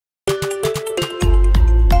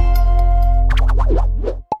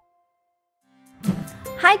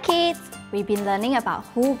Hi kids! We've been learning about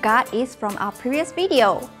who God is from our previous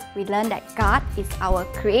video. We learned that God is our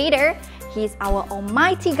creator, He is our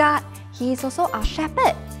almighty God, He is also our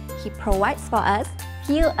shepherd. He provides for us,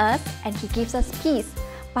 heals us, and He gives us peace.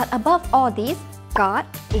 But above all this, God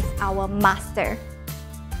is our master.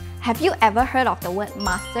 Have you ever heard of the word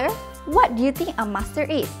master? What do you think a master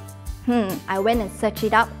is? I went and searched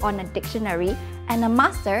it up on a dictionary, and a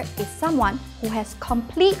master is someone who has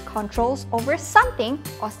complete controls over something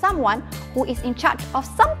or someone who is in charge of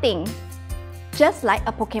something. Just like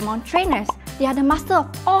a Pokemon trainers, they are the master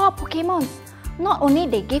of all Pokemons. Not only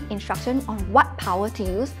they give instruction on what power to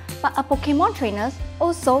use, but a Pokemon trainer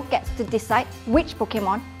also gets to decide which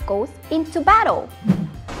Pokemon goes into battle.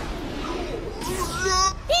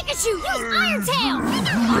 Pikachu, use Iron Tail!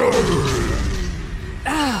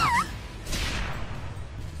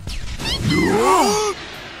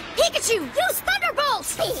 Pikachu, use Thunderbolt!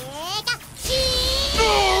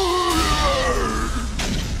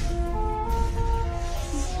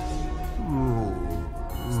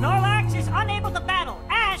 Snorlax is unable to battle.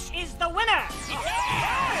 Ash is the winner!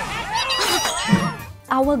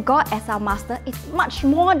 Our God as our master is much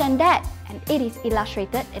more than that, and it is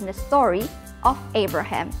illustrated in the story of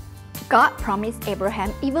Abraham. God promised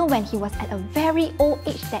Abraham even when he was at a very old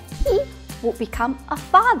age that he would become a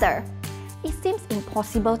father. It seems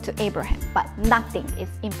impossible to Abraham, but nothing is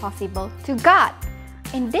impossible to God.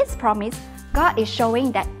 In this promise, God is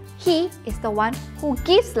showing that He is the one who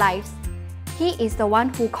gives lives. He is the one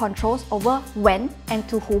who controls over when and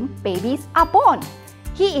to whom babies are born.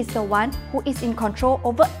 He is the one who is in control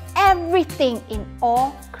over everything in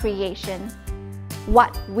all creation.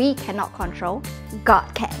 What we cannot control,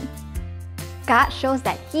 God can. God shows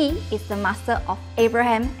that He is the master of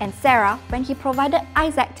Abraham and Sarah when He provided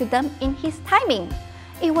Isaac to them in His timing.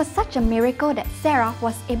 It was such a miracle that Sarah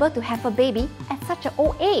was able to have a baby at such an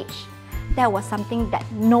old age. That was something that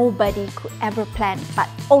nobody could ever plan, but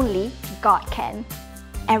only God can.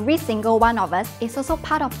 Every single one of us is also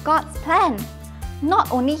part of God's plan.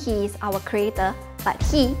 Not only He is our creator, but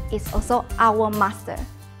He is also our master.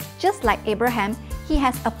 Just like Abraham, He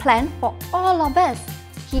has a plan for all of us.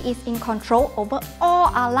 He is in control over all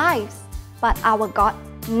our lives. But our God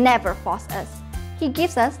never forces us. He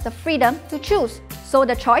gives us the freedom to choose, so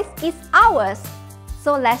the choice is ours.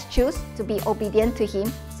 So let's choose to be obedient to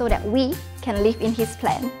Him so that we can live in His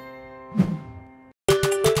plan.